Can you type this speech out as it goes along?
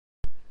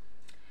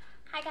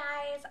Hi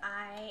guys,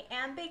 I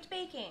am baked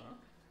baking,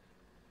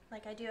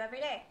 like I do every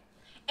day.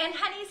 And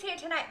Honey's here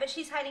tonight, but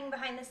she's hiding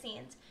behind the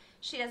scenes.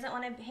 She doesn't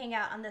want to hang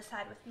out on this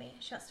side with me.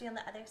 She wants to be on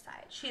the other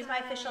side. She's my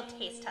official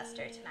taste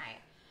tester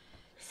tonight.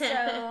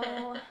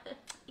 So,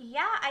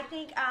 yeah, I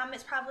think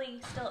it's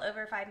probably still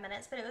over 5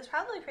 minutes, but it was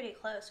probably pretty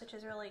close, which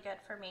is really good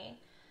for me.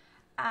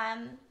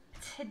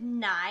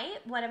 Tonight,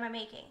 what am I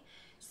making?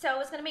 So I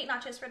was going to make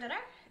nachos for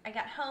dinner. I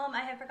got home,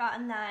 I had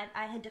forgotten that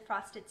I had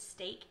defrosted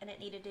steak and it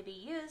needed to be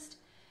used.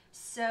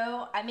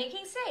 So I'm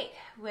making steak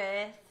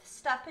with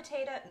stuffed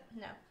potato,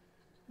 no,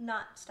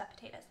 not stuffed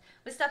potatoes,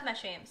 with stuffed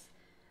mushrooms,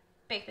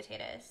 baked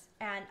potatoes,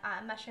 and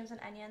mushrooms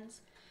and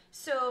onions.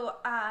 So,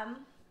 hi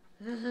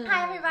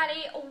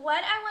everybody.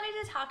 What I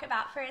wanted to talk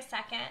about for a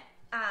second,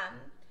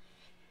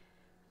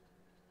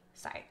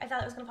 sorry, I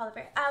thought it was going to fall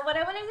over. What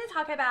I wanted to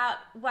talk about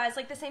was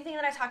like the same thing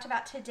that I talked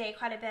about today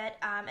quite a bit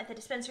at the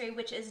dispensary,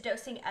 which is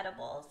dosing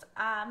edibles.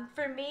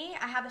 For me,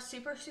 I have a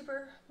super,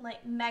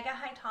 like mega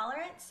high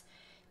tolerance,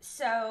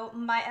 so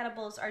my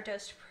edibles are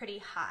dosed pretty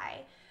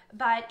high.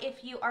 But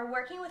if you are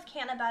working with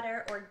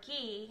CannaButter or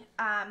ghee,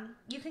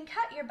 you can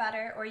cut your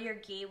butter or your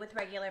ghee with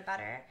regular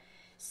butter.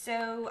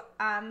 So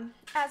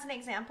as an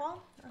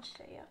example, I'll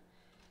show you.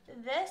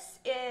 This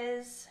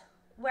is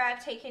where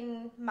I've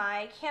taken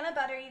my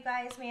CannaButter. You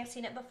guys may have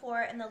seen it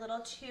before in the little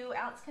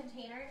 2-ounce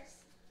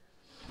containers.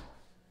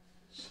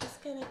 She's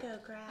gonna go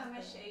grab it. I'm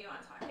gonna show you what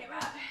I'm talking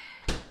about.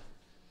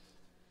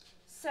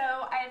 So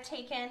I have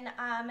taken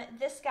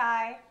this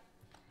guy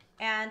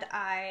and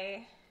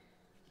I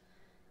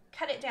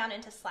cut it down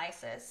into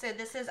slices. So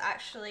this is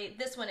actually,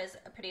 this one is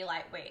pretty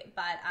lightweight,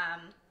 but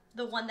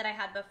the one that I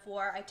had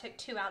before, I took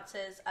 2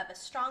 ounces of a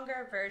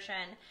stronger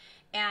version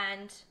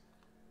and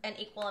an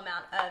equal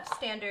amount of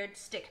standard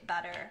stick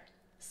butter,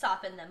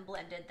 softened them,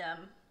 blended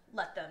them,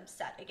 let them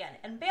set again,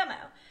 and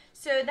bammo.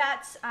 So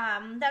that's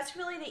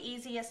really the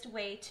easiest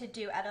way to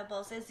do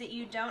edibles, is that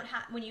you don't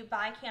have, when you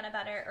buy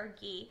CannaButter or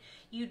ghee,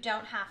 you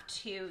don't have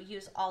to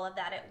use all of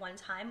that at one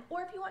time,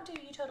 or if you want to,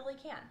 you totally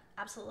can,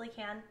 absolutely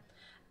can.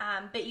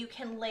 But you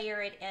can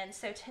layer it in.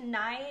 So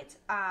tonight,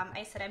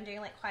 I said I'm doing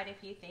like quite a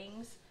few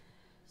things.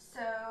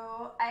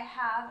 So I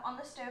have on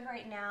the stove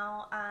right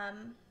now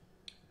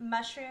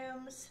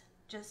mushrooms,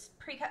 just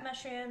pre-cut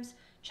mushrooms,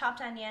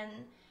 chopped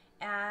onion,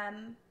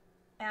 and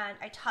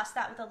I tossed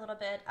that with a little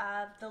bit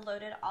of the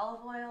loaded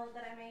olive oil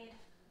that I made.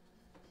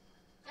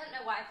 I don't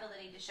know why I feel the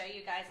need to show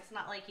you guys. It's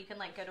not like you can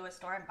like go to a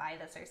store and buy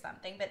this or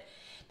something, but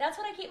that's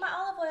what I keep my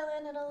olive oil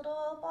in a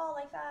little ball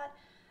like that.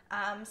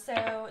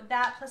 So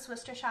that plus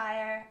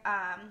Worcestershire,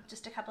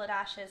 just a couple of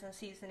dashes and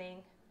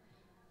seasoning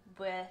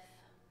with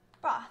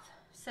broth.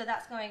 So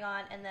that's going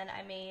on, and then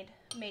I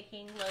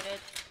making loaded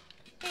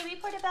baby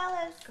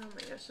portobellos. Oh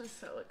my gosh, I'm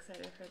so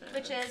excited for that.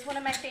 Which is one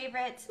of my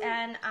favorites,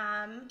 and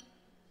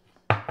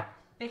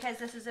because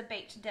this is a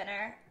baked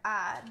dinner,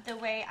 the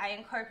way I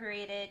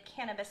incorporated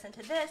cannabis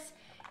into this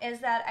is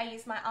that I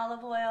use my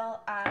olive oil,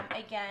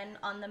 again,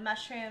 on the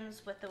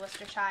mushrooms with the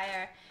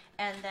Worcestershire,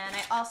 and then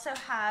I also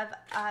have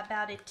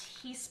about a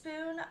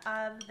teaspoon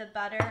of the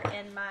butter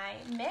in my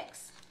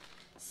mix.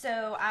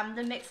 So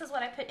the mix is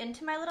what I put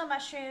into my little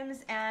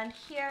mushrooms, and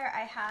here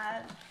I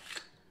have,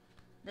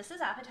 this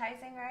is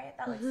appetizing, right?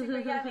 That looks super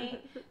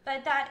yummy.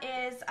 But that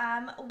is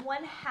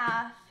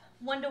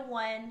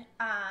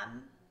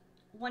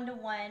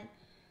 1:1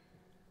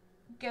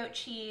 goat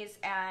cheese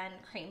and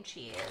cream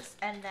cheese.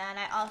 And then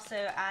I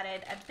also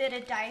added a bit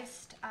of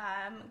diced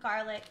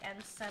garlic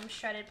and some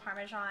shredded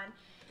Parmesan.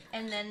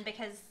 And then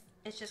because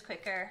it's just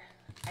quicker,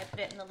 I put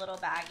it in the little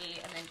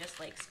baggie and then just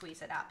like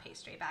squeeze it out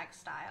pastry bag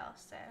style.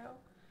 So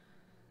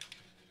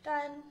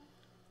done,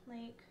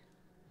 like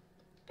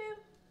boom.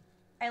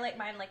 I like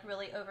mine like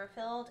really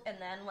overfilled, and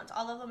then once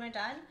all of them are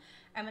done,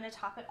 I'm gonna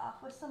top it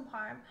off with some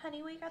parm.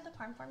 Honey, will you grab the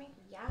parm for me?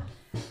 Yeah.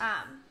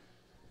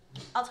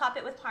 I'll top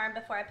it with parm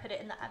before I put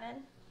it in the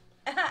oven.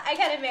 I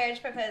got a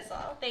marriage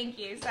proposal. Thank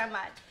you so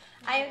much.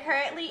 I am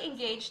currently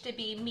engaged to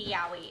be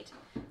meowied,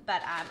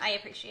 but I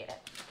appreciate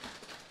it.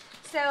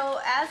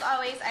 So as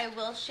always, I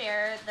will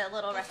share the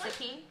little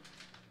recipe.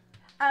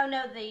 Oh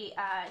no, the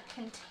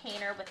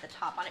container with the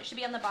top on it. It should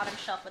be on the bottom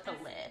shelf with the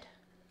lid.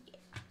 Yeah.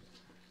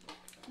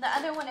 The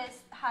other one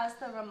has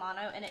the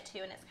Romano in it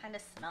too, and it's kind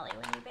of smelly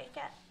when you bake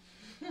it.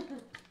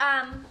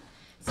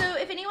 So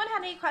if anyone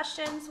had any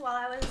questions while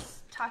I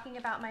was talking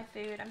about my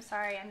food, I'm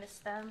sorry I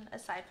missed them,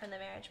 aside from the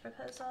marriage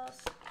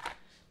proposals.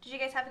 Did you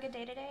guys have a good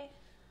day today?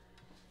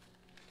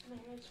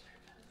 Marriage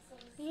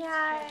proposals.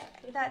 Yeah,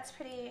 that's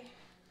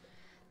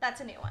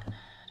a new one.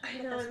 I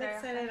know, I'm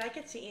excited. I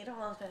get to eat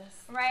all of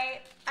this.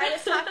 Right? I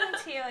was talking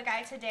to a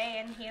guy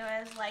today, and he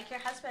was like, your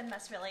husband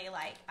must really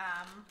like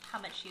how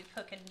much you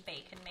cook and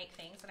bake and make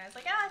things. And I was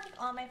like, oh, I think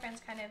all my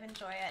friends kind of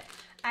enjoy it.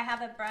 I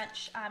have a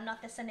brunch,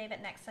 not this Sunday,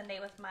 but next Sunday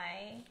with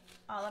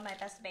all of my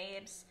best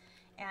babes.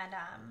 And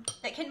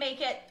that can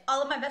make it.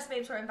 All of my best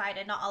babes were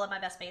invited. Not all of my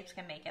best babes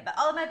can make it, but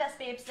all of my best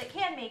babes that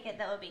can make it,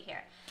 that will be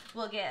here.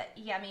 We'll get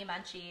yummy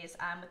munchies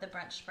with a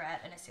brunch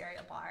spread and a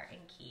cereal bar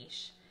and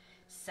quiche.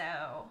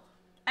 So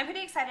I'm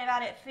pretty excited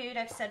about it. Food,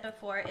 I've said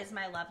before, is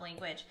my love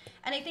language.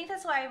 And I think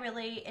that's why I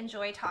really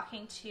enjoy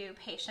talking to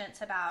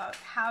patients about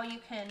how you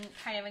can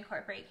kind of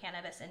incorporate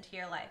cannabis into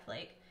your life,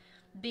 like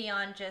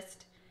beyond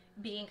just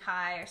being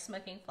high or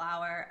smoking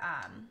flower.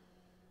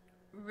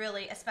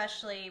 Really,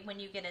 especially when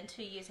you get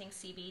into using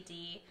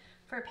CBD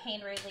for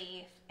pain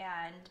relief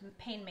and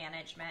pain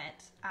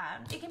management,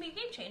 it can be a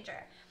game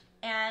changer.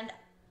 And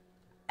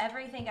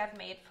everything I've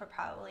made for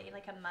probably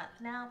like a month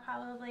now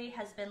probably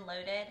has been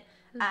loaded.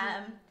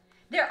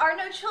 There are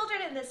no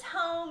children in this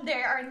home.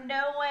 There are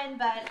no one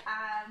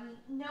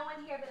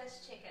here but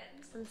us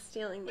chickens. I'm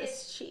stealing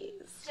this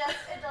cheese. Just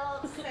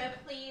adults, so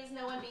please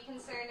no one be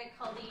concerned and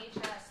call the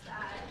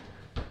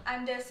EHS.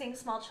 I'm dosing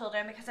small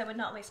children because I would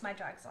not waste my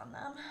drugs on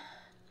them.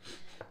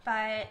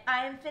 But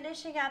I'm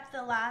finishing up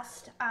the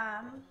last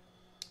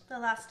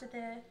of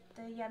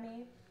the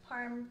yummy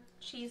parm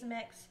cheese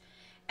mix.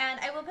 And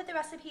I will put the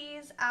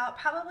recipes out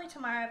probably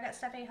tomorrow. I've got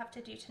stuff I have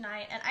to do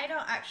tonight. And I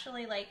don't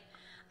actually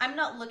I'm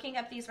not looking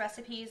up these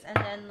recipes and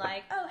then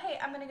like, oh, hey,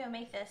 I'm going to go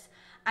make this.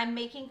 I'm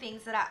making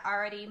things that I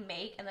already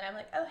make. And then I'm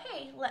like, oh,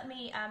 hey, let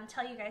me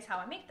tell you guys how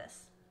I make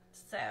this.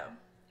 So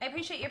I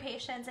appreciate your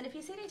patience. And if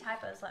you see any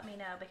typos, let me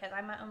know because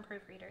I'm my own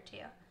proofreader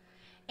too.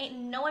 Ain't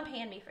no one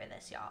paying me for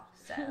this, y'all.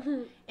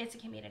 So it's a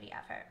community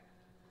effort.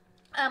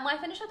 When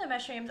I finished with the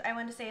mushrooms, I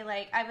wanted to say,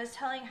 like, I was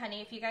telling Honey,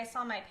 if you guys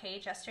saw my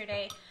page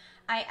yesterday,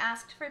 I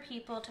asked for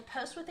people to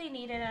post what they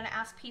needed and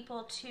asked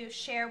people to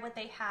share what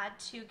they had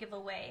to give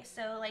away.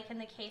 So, like, in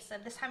the case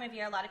of this time of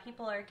year, a lot of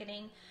people are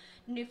getting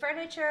new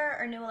furniture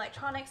or new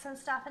electronics and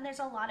stuff, and there's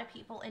a lot of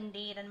people in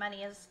need, and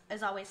money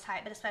is always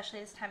tight, but especially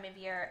this time of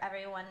year,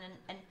 everyone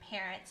and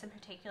parents in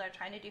particular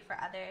trying to do for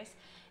others.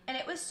 And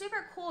it was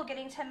super cool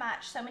getting to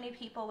match so many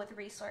people with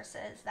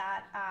resources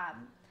that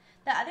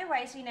that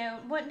otherwise, you know,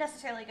 wouldn't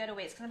necessarily go to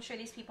waste because I'm sure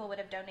these people would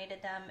have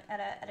donated them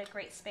at a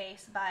great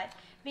space. But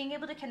being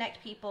able to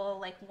connect people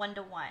like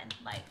one-to-one,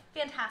 like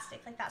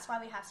fantastic. Like that's why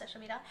we have social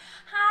media.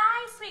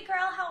 Hi, sweet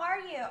girl, how are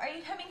you? Are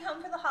you coming home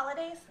for the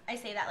holidays? I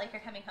say that like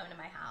you're coming home to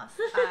my house.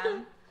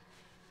 I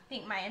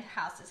think my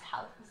house is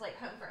like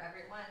home for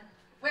everyone.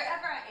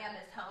 Wherever I am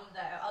is home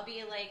though. I'll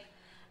be like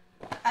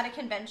at a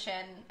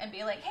convention and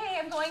be like, hey,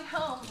 I'm going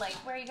home. Like,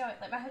 where are you going?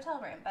 Like my hotel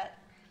room, but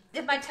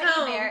if my teddy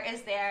bear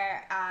is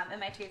there and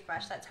my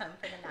toothbrush, that's home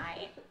for the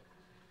night.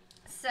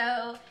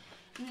 So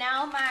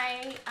now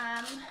my,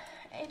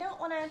 I don't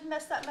want to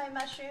mess up my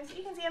mushrooms.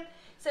 You can see them.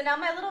 So now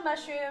my little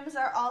mushrooms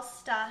are all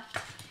stuffed.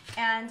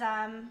 And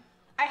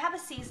I have a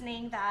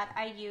seasoning that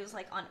I use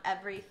like on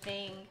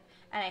everything.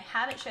 And I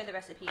haven't shared the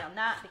recipe on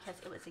that because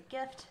it was a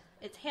gift.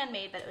 It's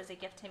handmade, but it was a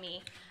gift to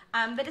me.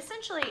 But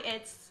essentially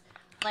it's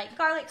like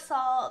garlic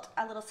salt,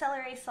 a little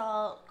celery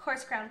salt,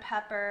 coarse ground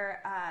pepper,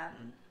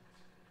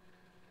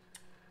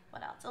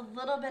 what else? A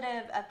little bit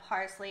of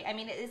parsley. I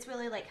mean, it's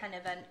really like kind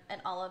of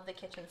an all of the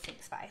kitchen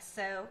sink spice.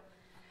 So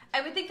I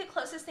would think the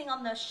closest thing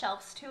on the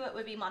shelves to it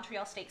would be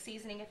Montreal steak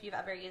seasoning if you've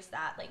ever used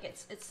that. Like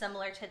it's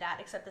similar to that,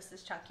 except this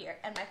is chunkier,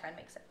 and my friend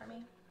makes it for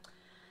me.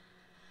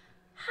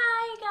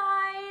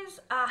 Hi guys.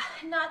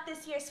 Not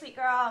this year, sweet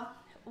girl.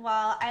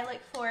 Well, I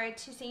look forward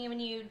to seeing you when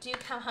you do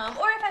come home,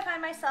 or if I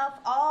find myself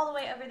all the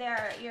way over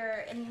there.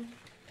 You're in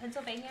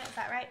Pennsylvania, is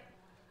that right?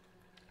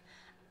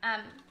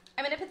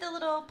 I'm going to put the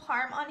little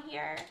parm on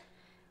here,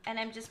 and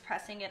I'm just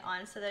pressing it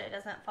on so that it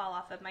doesn't fall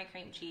off of my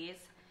cream cheese,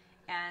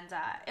 and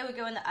it would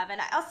go in the oven.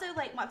 I also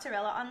like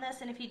mozzarella on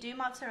this, and if you do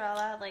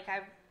mozzarella, like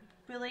I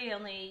really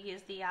only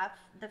use the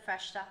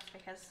fresh stuff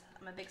because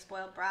I'm a big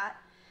spoiled brat,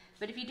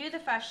 but if you do the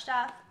fresh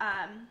stuff,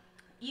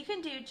 you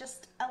can do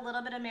just a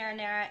little bit of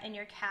marinara in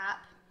your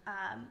cap,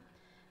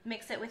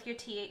 mix it with your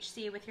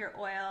THC, with your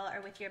oil,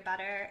 or with your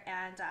butter,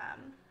 and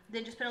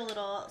then just put a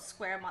little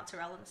square of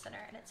mozzarella in the center,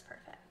 and it's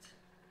perfect.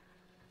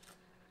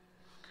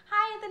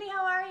 Hi, Anthony,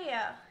 how are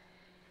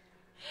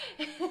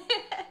you?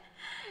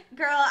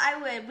 Girl, I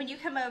would. When you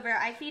come over,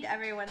 I feed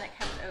everyone that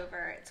comes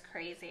over. It's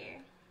crazy.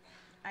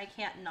 I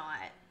can't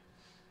not.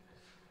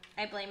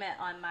 I blame it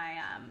on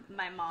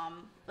my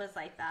mom was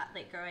like that.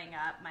 Like growing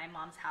up, my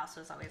mom's house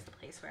was always the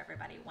place where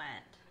everybody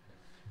went.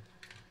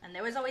 And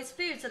there was always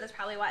food, so that's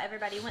probably why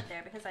everybody went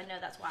there, because I know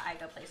that's why I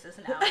go places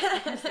now,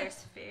 because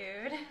there's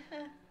food.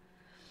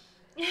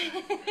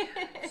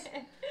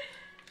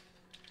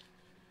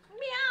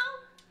 Meow.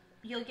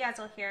 You guys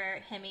will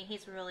hear Himmy.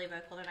 He's really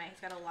vocal tonight. He's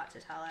got a lot to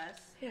tell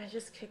us. Yeah, I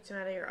just kicked him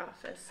out of your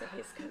office, so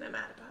he's kind of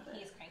mad about it.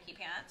 He's cranky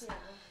pants. Yeah.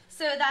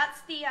 So that's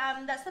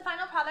the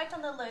final product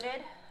on the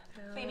loaded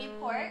baby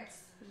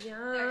ports. Yum.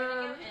 They're gonna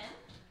go in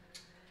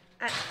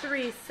at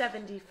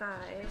 375.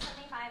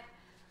 375.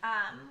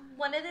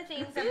 One of the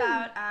things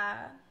about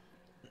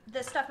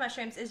the stuffed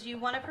mushrooms is you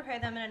want to prepare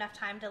them in enough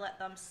time to let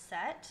them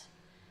set,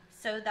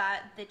 so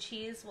that the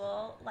cheese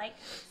will like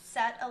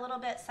set up a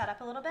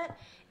little bit,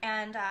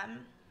 and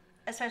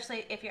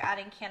especially if you're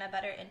adding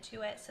CannaButter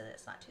into it, so that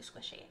it's not too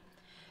squishy.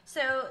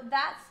 So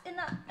that's in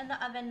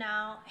the oven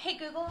now. Hey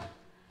Google,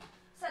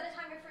 set a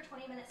timer for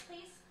 20 minutes,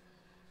 please.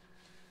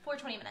 For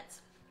 20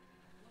 minutes.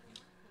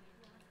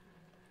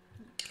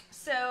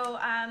 So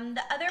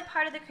the other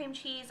part of the cream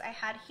cheese I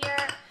had here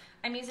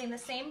I'm using the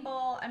same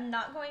bowl. I'm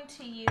not going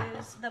to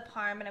use the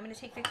parm, and I'm going to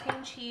take the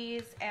cream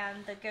cheese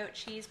and the goat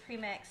cheese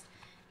pre-mixed,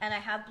 and I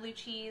have blue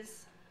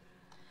cheese.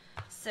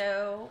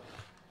 So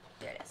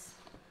there it is.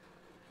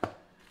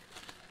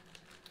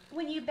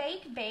 When you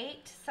bake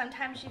baked,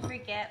 sometimes you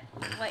forget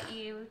what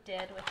you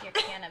did with your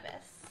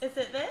cannabis. Is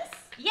it this?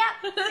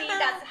 Yep. See,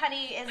 that's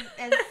honey is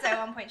so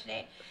on point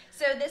today.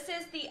 So this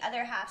is the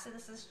other half. So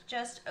this is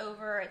just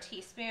over a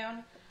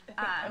teaspoon.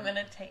 I'm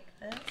gonna take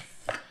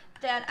this.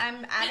 That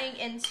I'm adding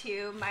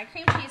into my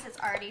cream cheese. It's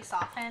already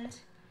softened.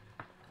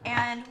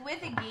 And with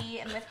the ghee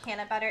and with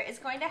CannaButter, it's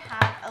going to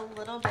have a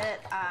little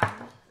bit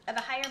of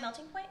a higher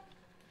melting point.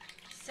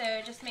 So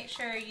just make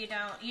sure you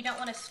don't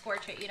want to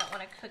scorch it. You don't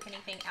want to cook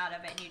anything out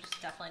of it. And you just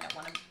definitely don't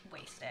want to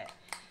waste it.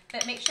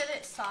 But make sure that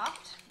it's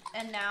soft.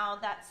 And now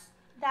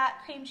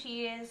that cream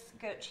cheese,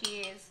 goat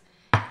cheese,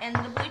 and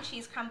the blue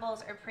cheese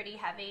crumbles are pretty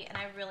heavy. And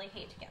I really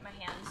hate to get my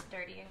hands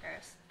dirty and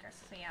grosses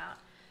me out.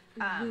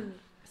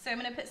 So I'm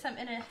going to put some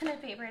in a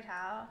paper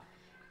towel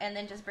and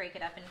then just break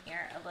it up in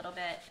here a little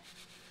bit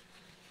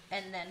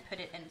and then put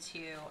it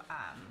into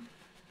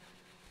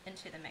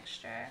the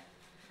mixture.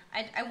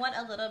 I want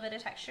a little bit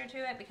of texture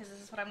to it because this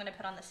is what I'm going to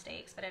put on the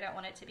steaks, but I don't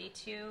want it to be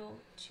too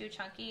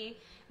chunky.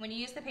 When you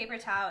use the paper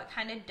towel, it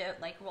kind of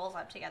rolls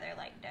up together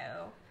like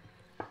dough.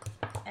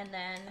 And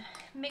then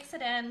mix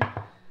it in.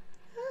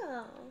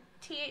 Oh.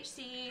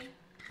 THC.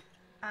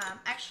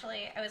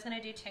 Actually, I was going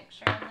to do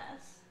tincture in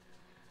this.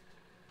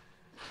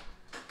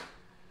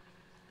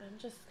 I'm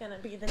just gonna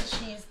be the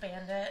cheese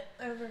bandit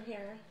over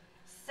here.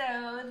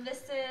 So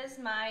this is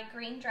my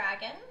Green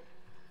Dragon,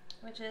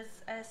 which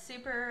is a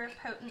super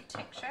potent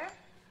tincture.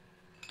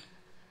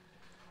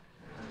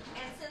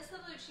 And since the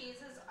blue cheese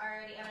is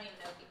already, I don't even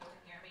know if people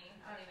can hear me.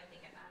 I don't even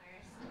think it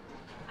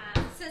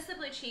matters. Since the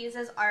blue cheese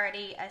is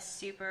already a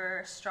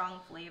super strong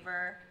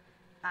flavor,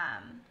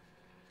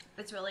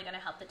 it's really going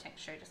to help the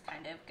tincture just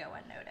kind of go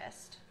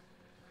unnoticed.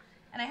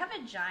 And I have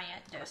a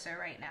giant doser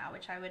right now,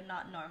 which I would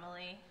not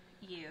normally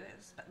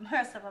use, but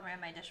most of them are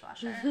in my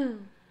dishwasher.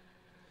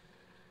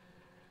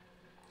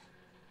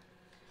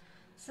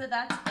 So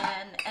that's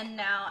in, and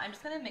now I'm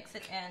just going to mix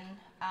it in.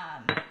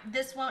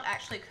 This won't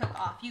actually cook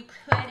off. You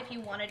could, if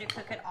you wanted to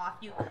cook it off,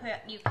 you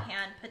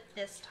can put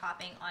this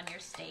topping on your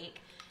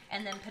steak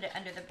and then put it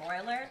under the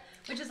broiler,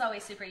 which is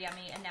always super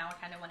yummy, and now I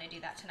kind of want to do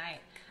that tonight.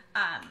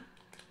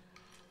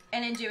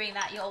 And in doing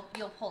that,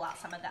 you'll pull out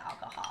some of the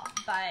alcohol,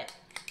 but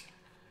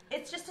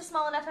it's just a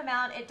small enough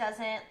amount. It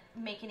doesn't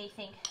make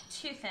anything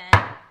too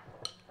thin.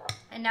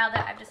 And now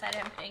that I've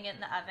decided I'm putting it in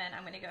the oven,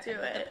 I'm going to go ahead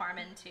and put the parm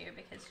in too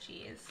because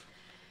cheese.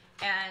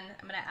 And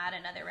I'm going to add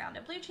another round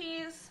of blue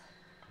cheese.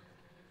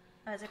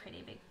 That was a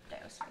pretty big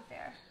dose right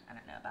there. I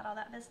don't know about all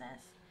that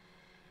business.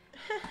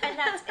 And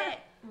that's it,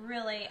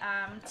 really,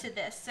 to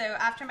this. So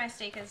after my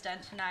steak is done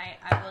tonight,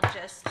 I will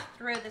just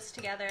throw this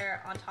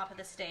together on top of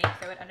the steak,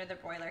 throw it under the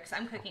broiler, because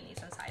I'm cooking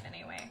these inside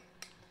anyway.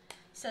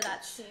 So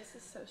that's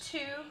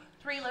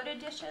three loaded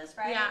dishes,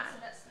 right? Yeah. So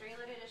that's 3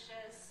 loaded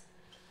dishes.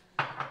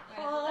 I'm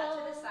going to put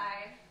that to the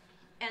side.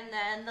 And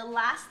then the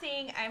last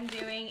thing I'm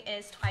doing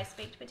is twice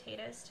baked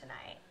potatoes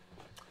tonight.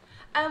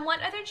 What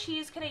other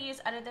cheese could I use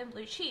other than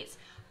blue cheese?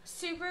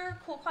 Super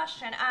cool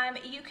question.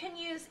 You can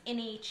use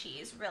any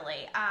cheese,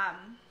 really.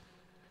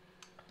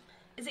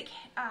 Is it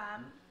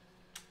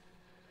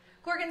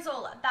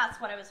Gorgonzola? That's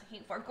what I was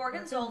looking for.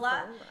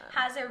 Gorgonzola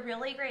has a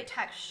really great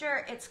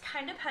texture. It's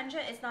kind of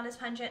pungent. It's not as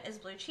pungent as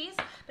blue cheese,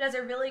 but it has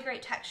a really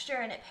great texture,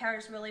 and it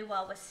pairs really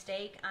well with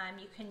steak.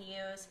 You can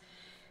use,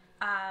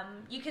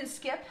 you can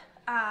skip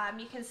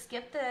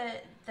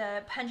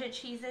the pungent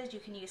cheeses. You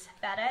can use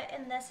feta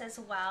in this as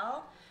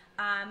well.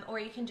 Or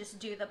you can just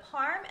do the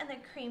parm and the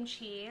cream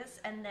cheese,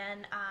 and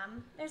then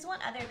there's one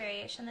other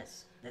variation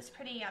that's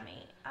pretty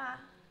yummy.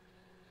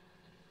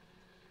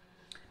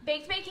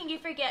 Baked baking, you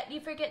forget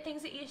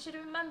things that you should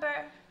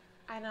remember.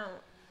 I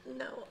don't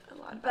know a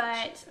lot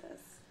about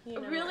cheeses. You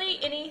know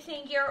really,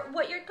 anything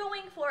what you're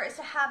going for is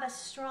to have a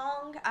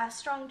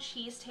strong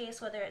cheese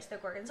taste, whether it's the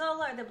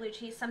gorgonzola or the blue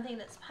cheese, something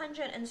that's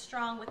pungent and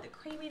strong with the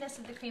creaminess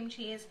of the cream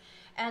cheese,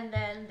 and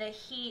then the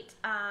heat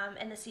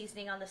and the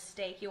seasoning on the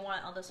steak. You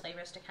want all those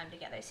flavors to come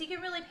together. So you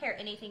can really pair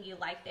anything you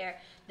like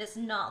there that's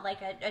not like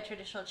a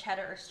traditional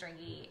cheddar or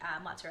stringy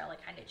mozzarella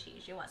kind of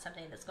cheese. You want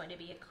something that's going to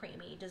be a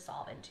creamy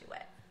dissolve into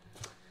it.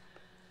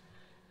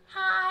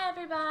 Hi,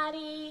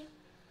 everybody.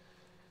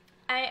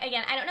 I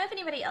don't know if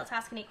anybody else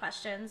asked any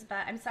questions,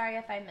 but I'm sorry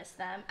if I missed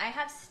them. I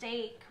have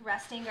steak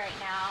resting right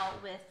now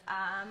with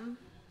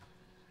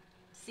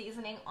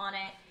seasoning on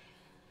it.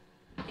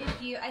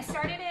 I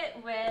started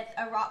it with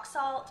a rock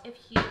salt. If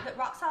you put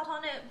rock salt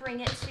on it,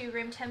 bring it to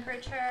room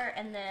temperature,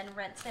 and then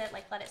rinse it,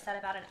 let it set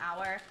about an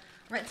hour.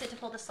 Rinse it to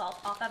pull the salt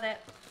off of it.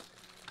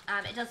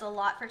 It does a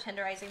lot for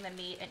tenderizing the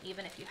meat, and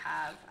even if you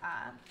have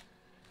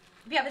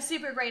a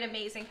super great,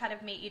 amazing cut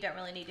of meat, you don't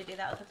really need to do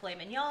that with a filet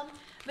mignon.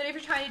 But if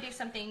you're trying to do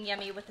something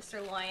yummy with the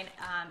sirloin,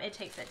 it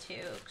takes it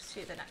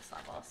to the next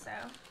level. So,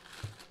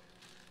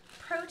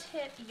 pro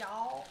tip,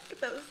 y'all.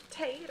 Those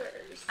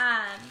taters.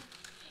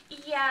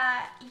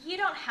 Yeah, you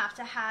don't have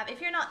to have, if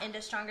you're not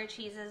into stronger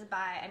cheeses,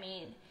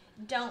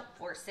 don't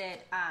force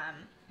it.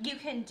 You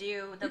can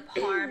do the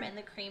parm and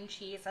the cream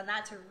cheese, and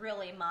that's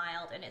really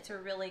mild, and it's a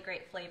really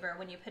great flavor.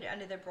 When you put it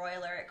under the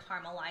broiler, it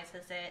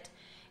caramelizes it.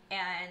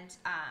 And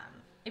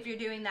if you're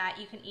doing that,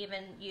 you can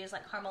even use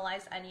like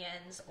caramelized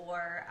onions,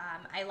 or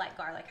I like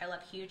garlic. I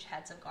love huge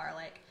heads of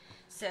garlic.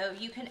 So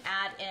you can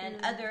add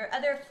in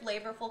other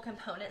flavorful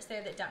components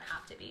there that don't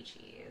have to be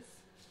cheese.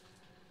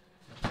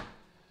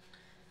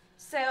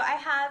 So I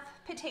have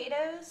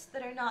potatoes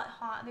that are not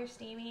hot, they're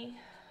steamy.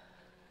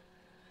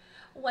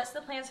 What's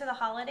the plans for the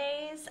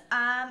holidays?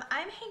 I'm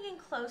hanging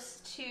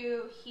close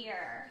to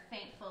here,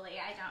 thankfully.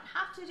 I don't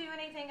have to do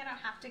anything, I don't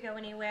have to go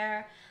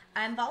anywhere.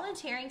 I'm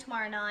volunteering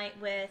tomorrow night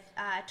with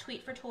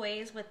Tweet for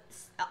Toys with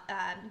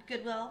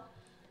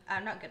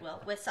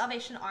with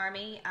Salvation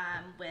Army,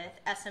 with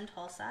SM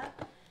Tulsa.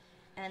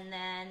 And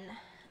then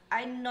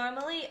I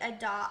normally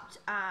adopt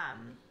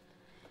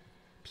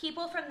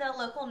people from the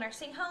local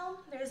nursing home.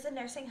 There's a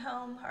nursing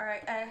home or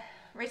a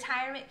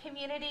retirement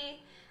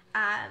community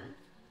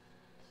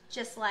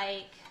just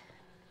like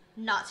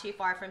not too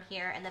far from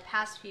here. In the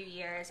past few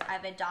years,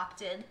 I've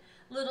adopted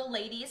little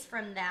ladies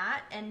from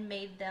that and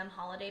made them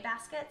holiday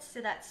baskets.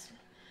 So that's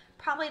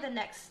probably the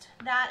next,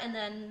 and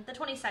then the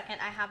 22nd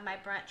I have my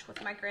brunch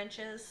with my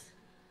Grinches.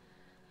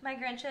 I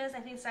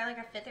think it's like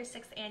our 5th or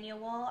 6th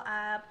annual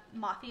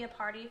Mafia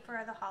party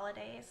for the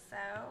holidays. So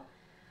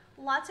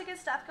lots of good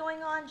stuff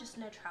going on, just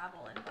no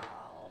travel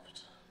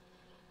involved.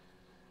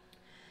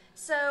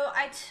 So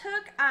I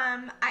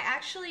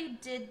actually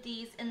did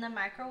these in the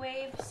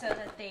microwave so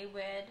that they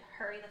would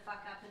hurry the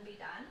fuck up and be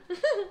done.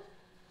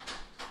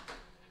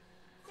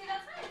 See,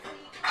 that's nice.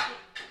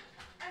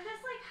 I'm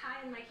just like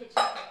high in my kitchen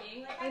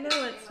cooking. Like, I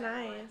know, it's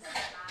nice.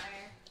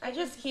 I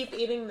just keep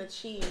eating the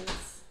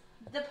cheese.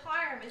 The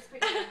parm is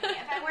pretty yummy.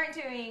 If I weren't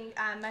doing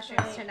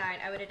mushrooms tonight,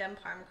 I would have done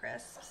parm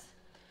crisps.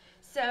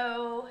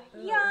 So,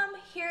 yum.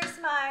 Here's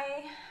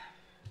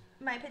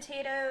my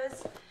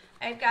potatoes.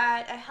 I've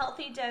got a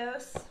healthy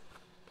dose.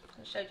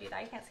 I showed you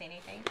that. You can't see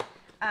anything.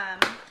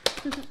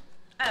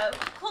 Oh,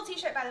 cool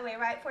t-shirt, by the way,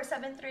 right?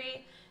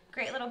 473.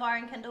 Great little bar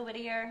in Kendall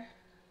Whittier.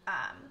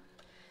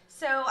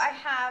 So I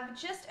have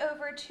just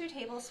over 2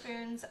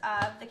 tablespoons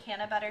of the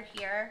CannaButter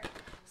here.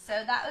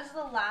 So that was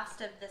the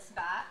last of this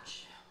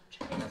batch,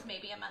 which I think is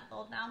maybe a month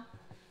old now.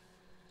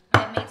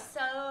 I've made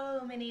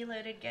so many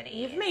loaded goodies.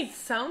 You've made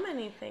so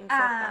many things with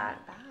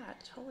that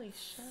batch. Holy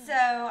shit.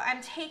 So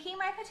I'm taking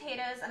my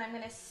potatoes and I'm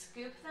going to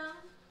scoop them.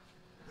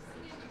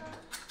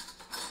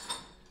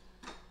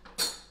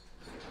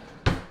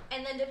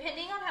 And then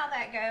depending on how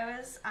that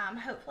goes,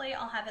 hopefully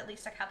I'll have at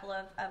least a couple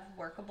of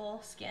workable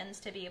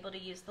skins to be able to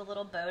use the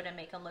little bow to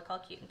make them look all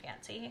cute and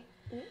fancy.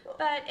 Ooh.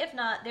 But if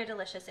not, they're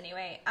delicious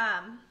anyway.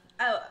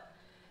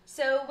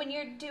 So when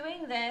you're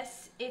doing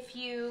this, if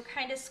you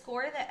kind of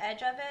score the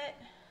edge of it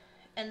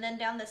and then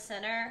down the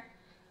center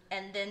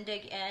and then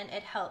dig in,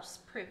 it helps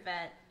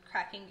prevent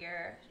cracking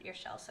your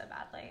shell so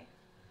badly.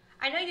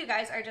 I know you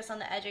guys are just on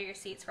the edge of your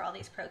seats for all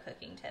these pro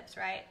cooking tips,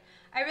 right?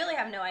 I really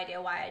have no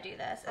idea why I do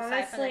this.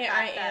 Aside from the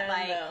fact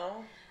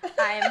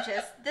I am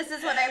just, this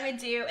is what I would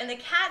do. And the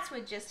cats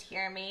would just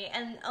hear me.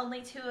 And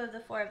only 2 of the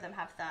 4 of them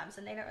have thumbs.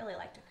 And they don't really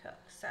like to cook.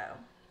 So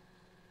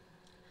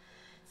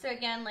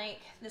again,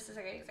 like, this is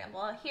a great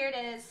example. Here it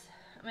is.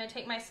 I'm going to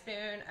take my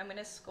spoon. I'm going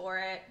to score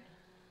it.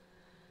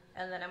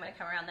 And then I'm going to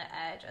come around the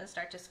edge and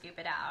start to scoop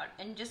it out.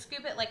 And just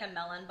scoop it like a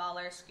melon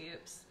baller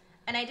scoops.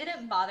 And I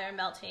didn't bother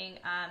melting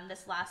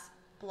this last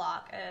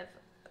block of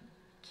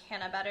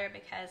CannaButter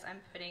because I'm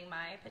putting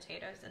my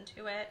potatoes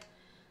into it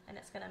and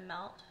it's gonna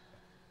melt.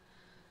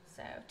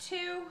 So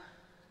 2,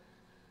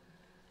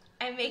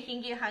 I'm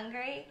making you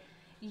hungry.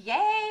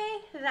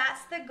 Yay,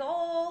 that's the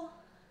goal.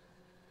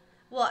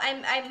 Well,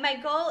 my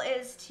goal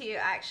is to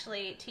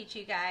actually teach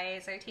you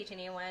guys, or teach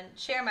anyone,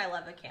 share my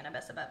love of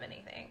cannabis above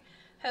anything.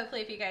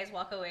 Hopefully if you guys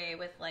walk away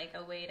with like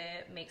a way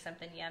to make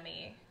something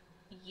yummy,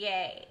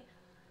 yay.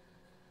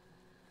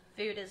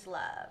 Food is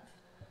love.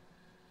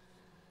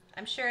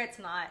 I'm sure it's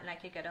not, and I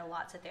could go to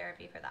lots of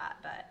therapy for that,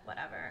 but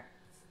whatever.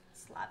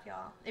 It's love,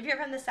 y'all. If you're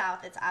from the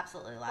South, it's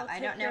absolutely love. I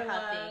don't know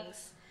how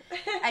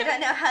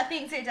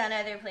things are done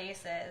other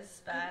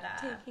places, but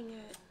taking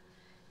it.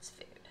 It's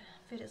food.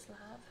 Food is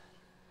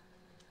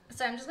love.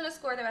 So I'm just gonna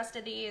score the rest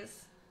of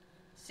these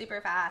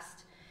super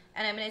fast,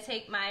 and I'm gonna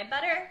take my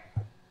butter.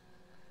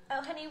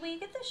 Oh, honey, will you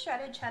get the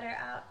shredded cheddar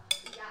out?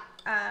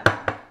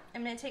 Yeah.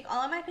 I'm gonna take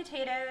all of my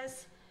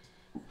potatoes.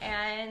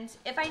 And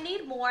if I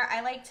need more,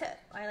 I like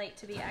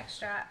to be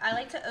extra. I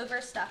like to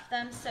overstuff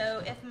them.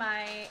 So if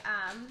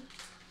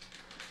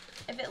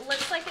if it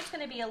looks like it's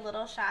going to be a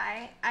little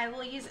shy, I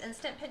will use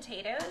instant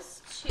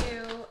potatoes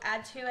to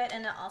add to it,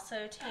 and it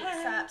also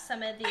takes up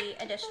some of the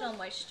additional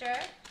moisture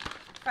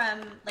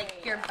from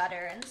like your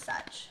butter and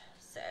such.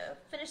 So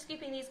finish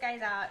scooping these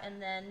guys out and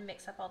then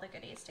mix up all the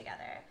goodies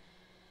together.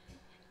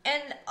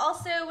 And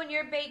also when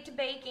you're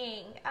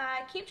baking,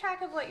 keep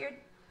track of what you're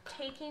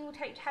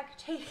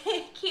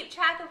keep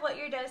track of what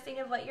you're dosing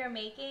of what you're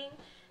making,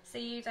 so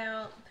you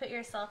don't put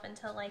yourself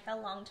into like a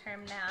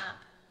long-term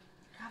nap,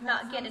 God,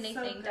 not get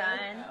anything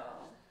done.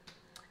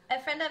 A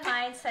friend of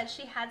mine said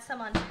she had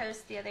some on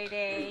toast the other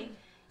day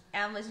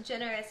and was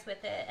generous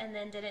with it and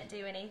then didn't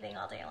do anything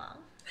all day long.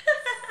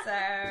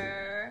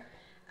 So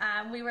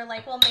we were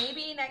like, well,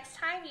 maybe next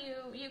time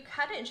you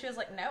cut it. And she was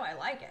like, no, I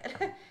like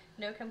it.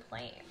 No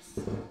complaints.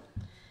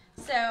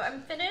 So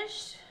I'm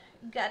finished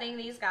gutting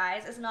these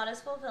guys. It's not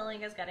as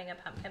fulfilling as gutting a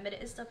pumpkin, but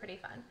it is still pretty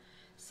fun.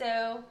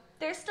 So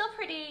they're still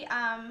pretty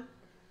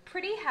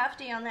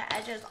hefty on the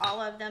edges,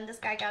 all of them. This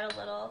guy got a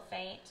little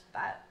faint,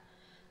 but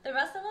the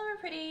rest of them are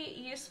pretty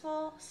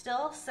useful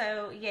still,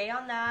 so yay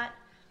on that.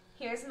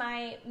 Here's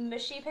my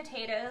mushy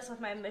potatoes with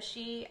my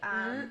mushy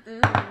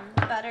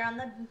butter on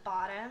the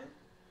bottom.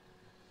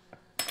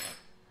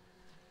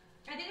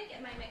 I didn't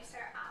get my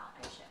mixer out.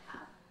 I should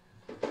have.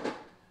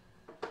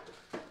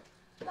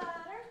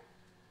 Butter.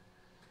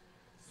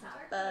 Sour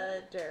cream.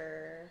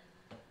 Butter.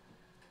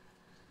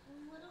 A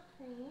little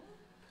cream.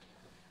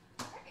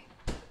 Alright.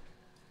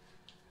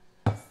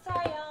 So,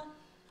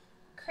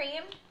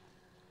 cream.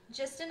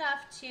 Just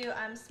enough to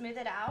smooth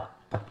it out.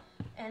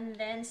 And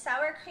then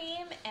sour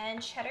cream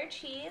and cheddar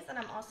cheese. And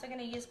I'm also going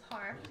to use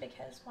Parm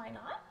because why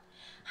not?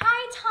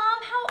 Hi,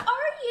 Tom. How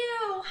are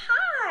you?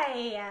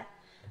 Hi.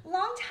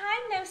 Long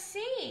time no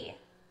see.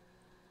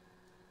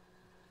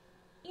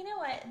 You know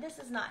what? This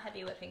is not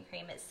heavy whipping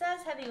cream. It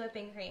says heavy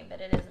whipping cream,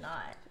 but it is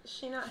not. Is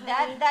she not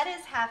heavy? That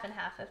is half and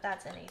half, if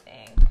that's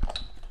anything.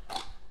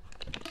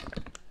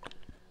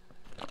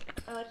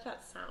 I like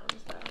that sound,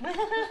 though.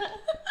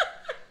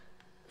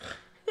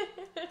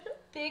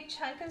 Big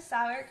chunk of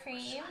sour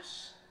cream.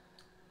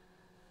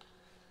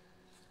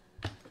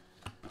 I'm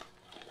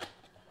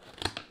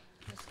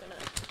just gonna.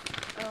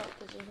 Oh,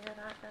 did you hear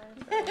that, guys?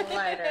 A little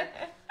lighter.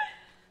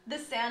 The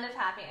sound of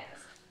happiness.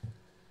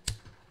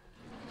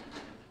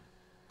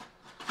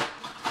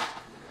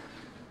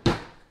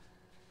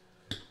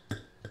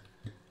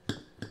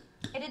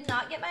 I did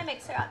not get my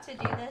mixer out to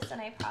do this,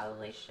 and I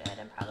probably should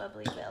and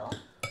probably will.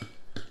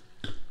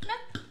 No,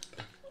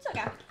 it's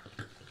okay.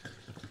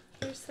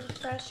 Here's some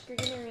fresh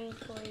greenery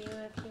for you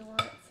if you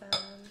want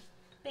some.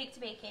 Baked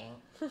baking.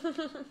 Hi,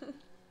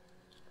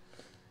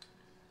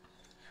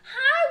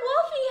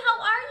 Wolfie. How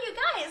are you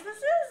guys? This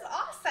is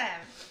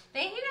awesome.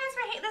 Thank you guys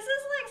for this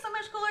is like so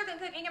much cooler than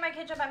cooking in my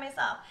kitchen by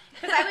myself.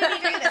 Because I would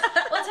be doing this.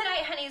 Well,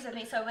 tonight Honey's with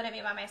me, so I wouldn't be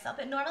by myself.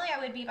 But normally I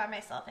would be by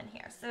myself in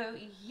here. So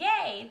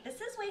yay,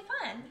 this is way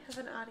fun. You have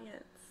an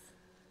audience.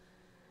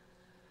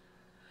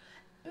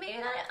 Maybe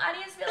not an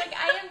audience, but like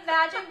I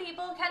imagine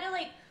people kind of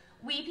like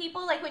Wii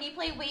people, like when you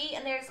play Wii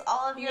and there's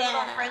all of your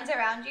little friends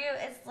around you.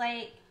 It's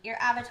like your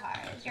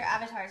avatars. Your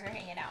avatars are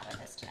hanging out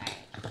with us tonight.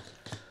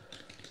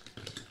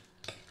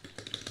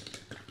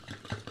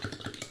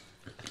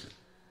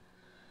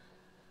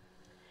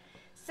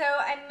 So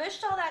I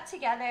mushed all that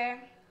together.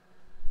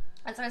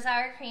 That's my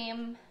sour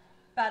cream,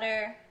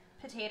 butter,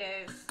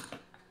 potatoes.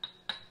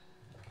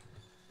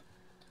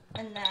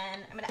 And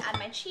then I'm going to add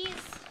my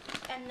cheese.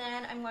 And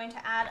then I'm going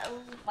to add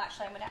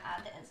actually I'm going to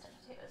add the instant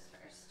potatoes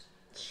first.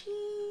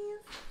 Cheese.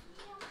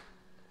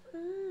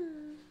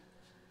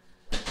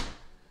 Yeah.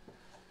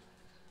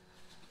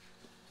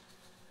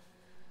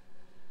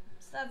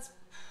 So that's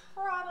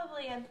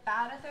probably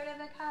about 1/3 of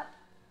a cup.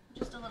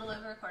 Just a little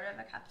over 1/4 of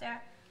a cup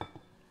there.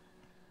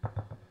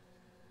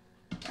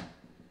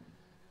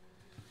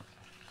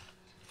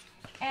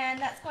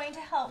 And that's going to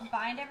help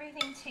bind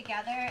everything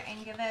together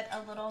and give it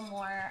a little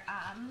more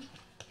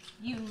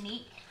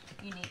unique.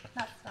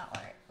 That's not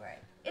right.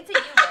 It's a U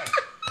word.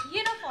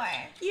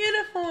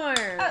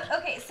 Uniform. Oh,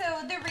 okay, so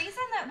the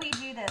reason that we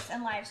do this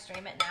and live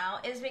stream it now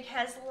is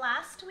because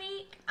last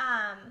week,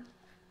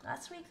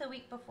 the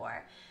week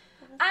before,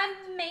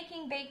 I'm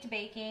making baked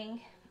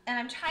baking and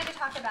I'm trying to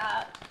talk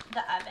about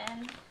the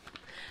oven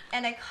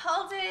and I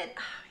called it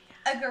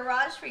a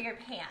garage for your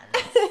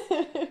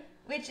pans.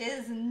 Which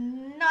is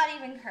not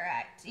even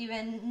correct.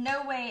 Even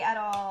no way at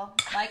all.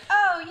 Like,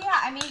 oh yeah,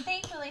 I mean,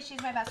 thankfully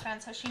she's my best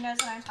friend, so she knows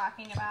what I'm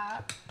talking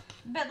about.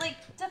 But like,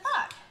 the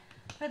fuck.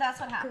 But that's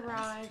what happens.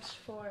 Garage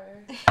for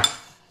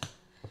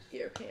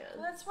your pants.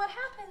 That's what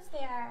happens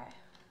there.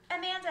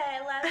 Amanda, I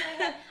love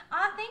my head.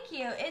 Aw, thank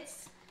you.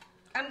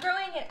 I'm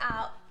growing it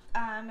out.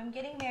 I'm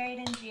getting married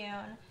in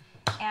June,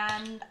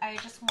 and I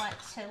just want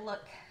to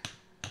look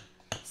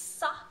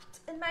soft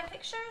in my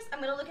pictures. I'm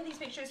going to look at these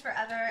pictures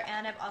forever,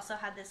 and I've also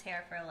had this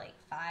hair for like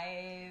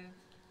 5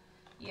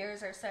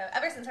 years or so,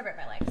 ever since I broke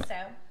my leg. So,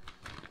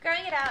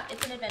 growing it out,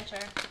 it's an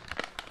adventure.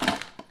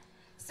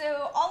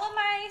 So, all of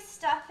my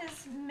stuff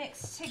is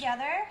mixed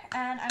together,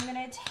 and I'm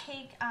going to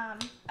take, oh,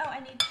 I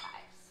need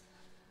ties.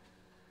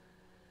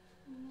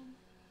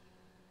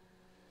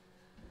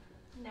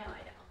 No,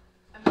 I don't.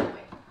 I'm going to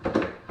wait.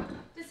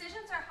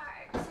 Decisions are hard.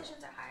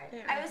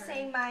 I was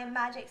saying my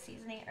magic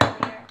seasoning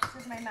earlier.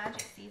 This is my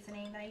magic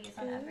seasoning that I use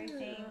on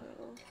everything.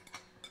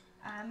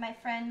 My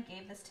friend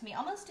gave this to me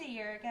almost a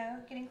year ago,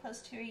 getting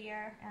close to a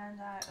year, and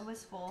it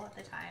was full at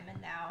the time,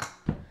 and now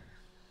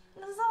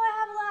this is all I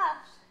have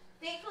left.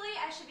 Thankfully,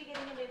 I should be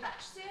getting a new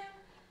batch soon,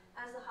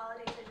 as the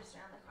holidays are just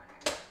around the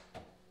corner.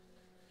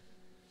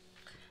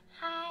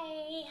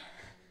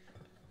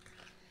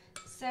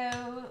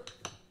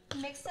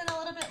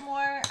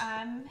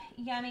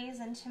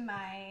 into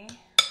my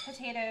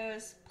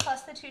potatoes,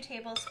 plus the 2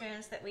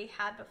 tablespoons that we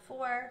had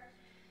before.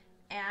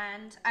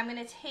 And I'm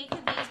gonna take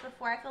these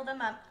before I fill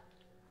them up.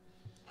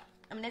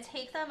 I'm gonna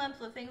take them, I'm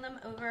flipping them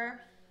over.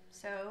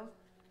 So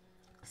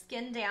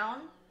skin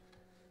down.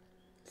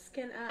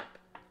 Skin up.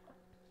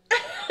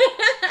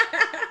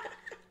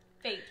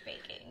 Baked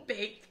baking.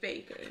 Baked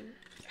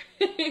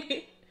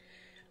baking.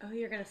 Oh,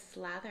 you're gonna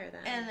slather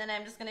them. And then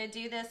I'm just gonna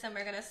do this, and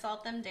we're gonna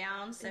salt them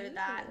down so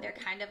that they're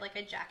kind of like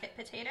a jacket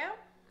potato.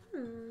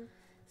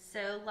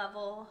 So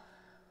level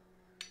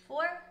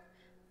 4,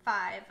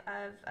 5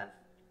 of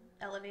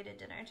elevated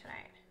dinner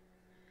tonight.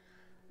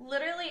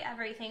 Literally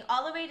everything,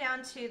 all the way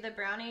down to the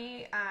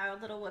brownie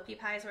little whoopie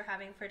pies we're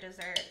having for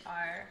dessert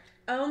are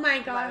oh my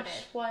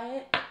gosh,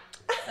 loaded. what?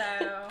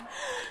 So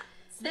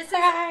this is,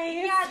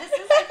 Surprise. yeah, this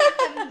is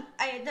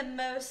I think the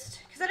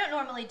most, because I don't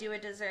normally do a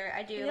dessert.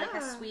 I do like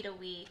a sweet a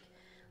week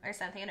or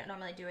something. I don't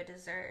normally do a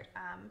dessert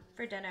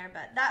for dinner,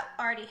 but that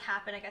already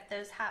happened. I got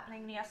those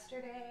happening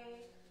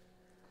yesterday.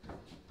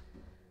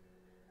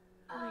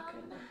 Oh my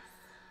goodness.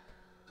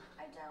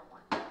 I don't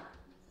want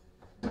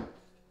that.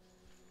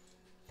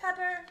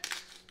 Pepper,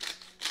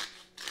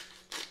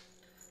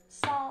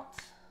 salt,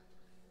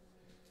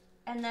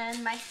 and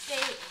then my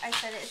steak, I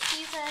said it's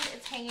seasoned,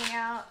 it's hanging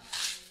out.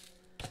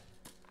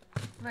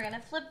 We're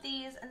gonna flip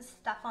these and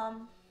stuff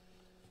them.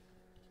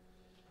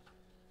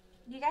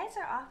 You guys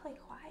are awfully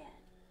quiet.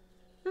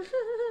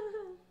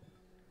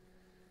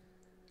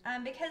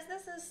 Because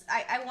this is,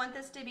 I want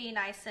this to be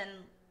nice and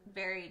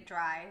very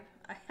dry.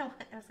 I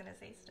was gonna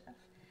say stuff.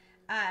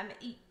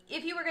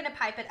 If you were gonna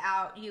pipe it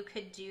out, you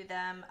could do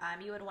them.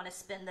 You would want to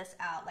spin this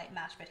out like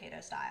mashed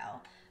potato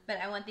style. But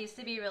I want these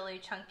to be really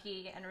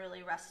chunky and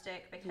really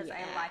rustic because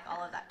I like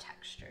all of that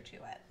texture to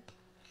it.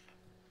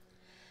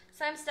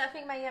 So I'm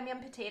stuffing my yum yum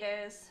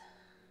potatoes.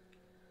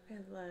 I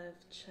love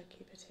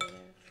chunky potatoes.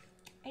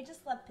 I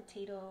just love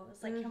potatoes.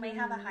 Like, can we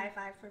have a high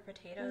five for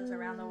potatoes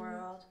around the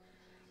world?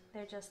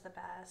 They're just the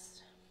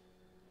best.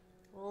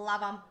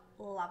 Love them.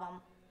 Love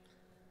them.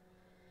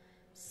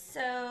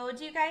 So,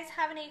 do you guys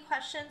have any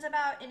questions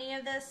about any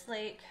of this?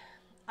 Like,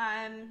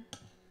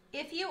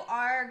 if you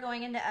are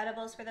going into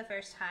edibles for the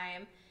first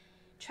time,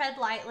 tread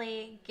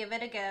lightly, give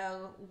it a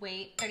go,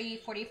 wait 30,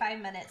 45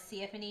 minutes,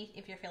 see if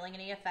you're feeling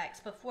any effects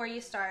before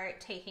you start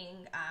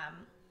taking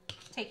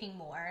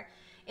more.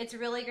 It's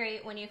really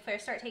great when you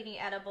first start taking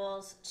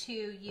edibles to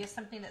use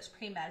something that's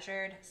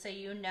pre-measured so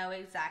you know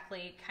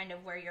exactly kind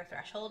of where your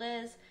threshold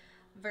is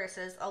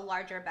versus a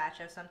larger batch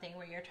of something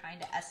where you're trying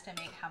to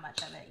estimate how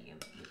much of it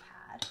you've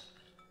had.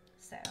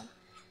 So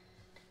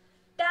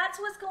that's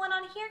what's going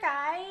on here,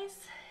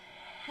 guys.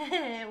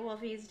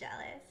 Wolfie's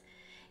jealous.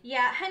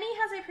 Yeah, honey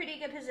has a pretty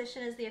good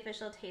position as the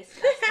official taste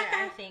tester,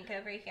 I think,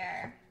 over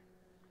here.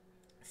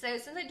 So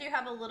since I do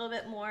have a little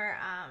bit more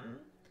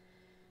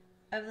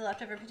of the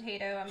leftover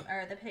potato,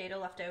 or the potato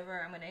left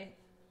over, I'm going to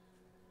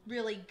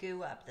really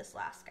goo up this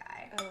last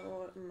guy.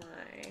 Oh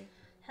my.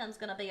 Him's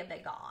going to be a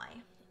big guy.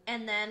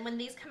 And then when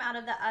these come out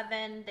of the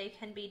oven, they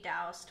can be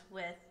doused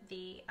with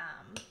the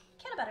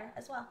CannaButter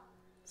as well.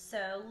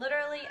 So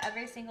literally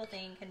every single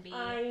thing can be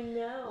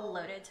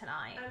loaded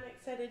tonight. I'm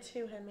excited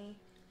too, Hemi.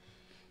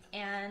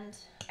 And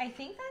I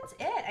think that's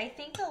it. I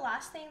think the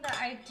last thing that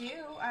I do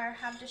or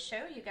have to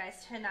show you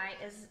guys tonight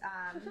is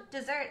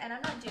dessert, and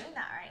I'm not doing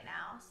that right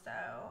now. So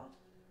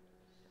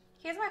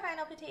here's my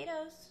final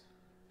potatoes.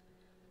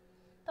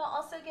 They'll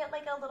also get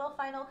like a little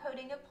final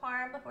coating of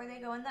parm before they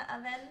go in the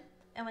oven.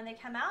 And when they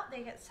come out,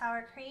 they get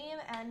sour cream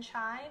and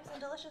chives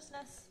and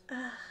deliciousness.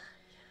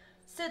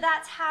 So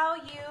that's how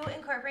you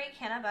incorporate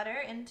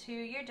CannaButter into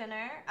your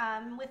dinner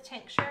with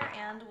tincture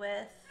and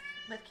with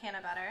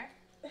CannaButter.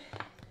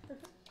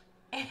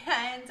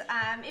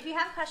 And if you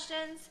have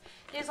questions,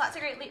 there's lots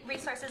of great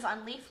resources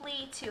on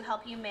Leafly to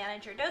help you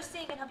manage your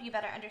dosing and help you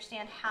better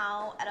understand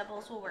how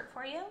edibles will work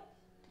for you.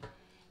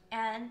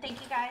 And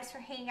thank you guys for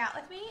hanging out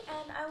with me,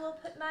 and I will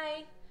put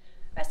my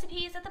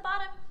recipes at the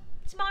bottom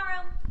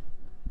tomorrow.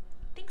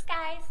 Thanks,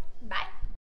 guys. Bye.